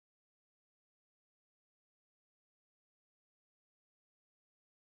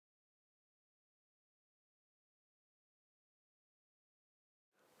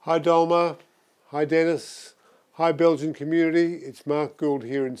Hi Dolma, hi Dennis, hi Belgian community, it's Mark Gould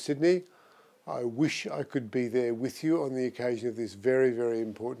here in Sydney. I wish I could be there with you on the occasion of this very, very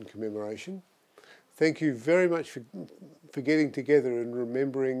important commemoration. Thank you very much for getting together and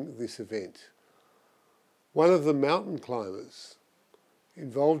remembering this event. One of the mountain climbers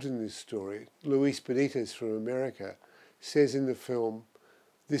involved in this story, Luis Benitez from America, says in the film,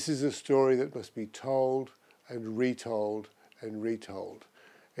 "This is a story that must be told and retold and retold."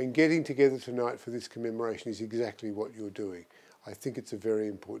 And getting together tonight for this commemoration is exactly what you're doing. I think it's a very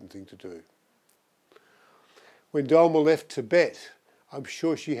important thing to do. When Dolma left Tibet, I'm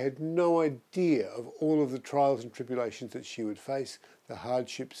sure she had no idea of all of the trials and tribulations that she would face, the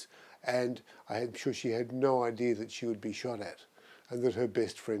hardships, and I'm sure she had no idea that she would be shot at and that her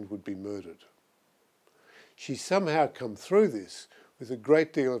best friend would be murdered. She's somehow come through this with a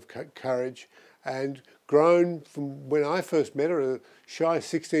great deal of courage and grown from when I first met her, a shy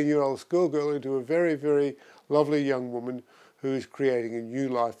 16-year-old schoolgirl, into a very, very lovely young woman who is creating a new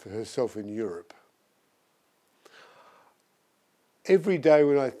life for herself in Europe. Every day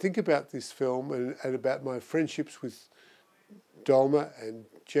when I think about this film and about my friendships with Dolma and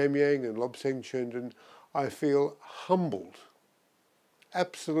Jamyang and Lobsang Chöndön, I feel humbled,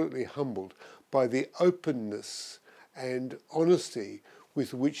 absolutely humbled by the openness and honesty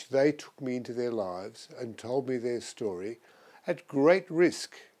with which they took me into their lives and told me their story at great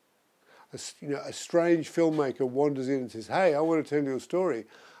risk. A strange filmmaker wanders in and says, "Hey, I want to tell you a story."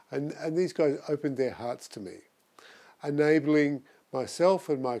 And these guys opened their hearts to me, enabling myself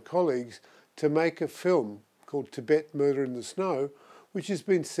and my colleagues to make a film called Tibet Murder in the Snow, which has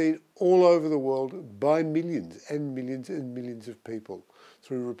been seen all over the world by millions and millions and millions of people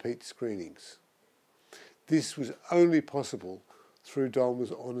through repeat screenings. This was only possible through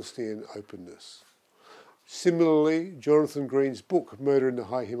Dolma's honesty and openness. Similarly, Jonathan Green's book, Murder in the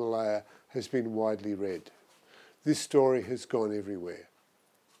High Himalaya, has been widely read. This story has gone everywhere.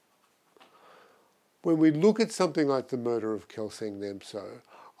 When we look at something like the murder of Kelsang Namso,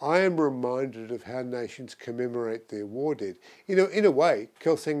 I am reminded of how nations commemorate their war dead. In a way,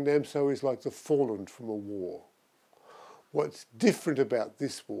 Kelsang Namso is like the fallen from a war. What's different about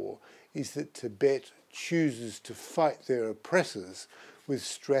this war is that Tibet chooses to fight their oppressors with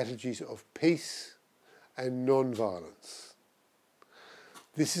strategies of peace and non-violence.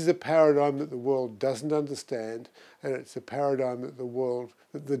 This is a paradigm that the world doesn't understand, and it's a paradigm that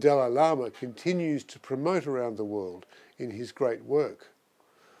the Dalai Lama continues to promote around the world in his great work.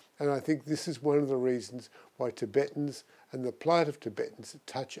 And I think this is one of the reasons why Tibetans and the plight of Tibetans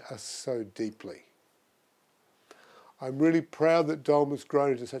touch us so deeply. I'm really proud that Dolma's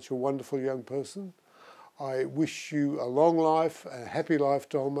grown into such a wonderful young person. I wish you a long life, a happy life,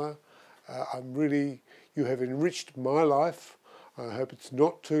 Dolma. You have enriched my life. I hope it's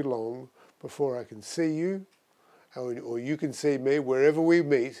not too long before I can see you, or you can see me wherever we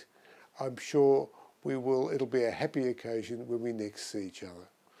meet. I'm sure it'll be a happy occasion when we next see each other.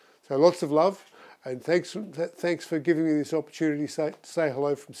 So lots of love, and thanks for giving me this opportunity to say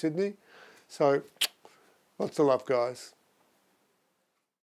hello from Sydney. So lots of love, guys.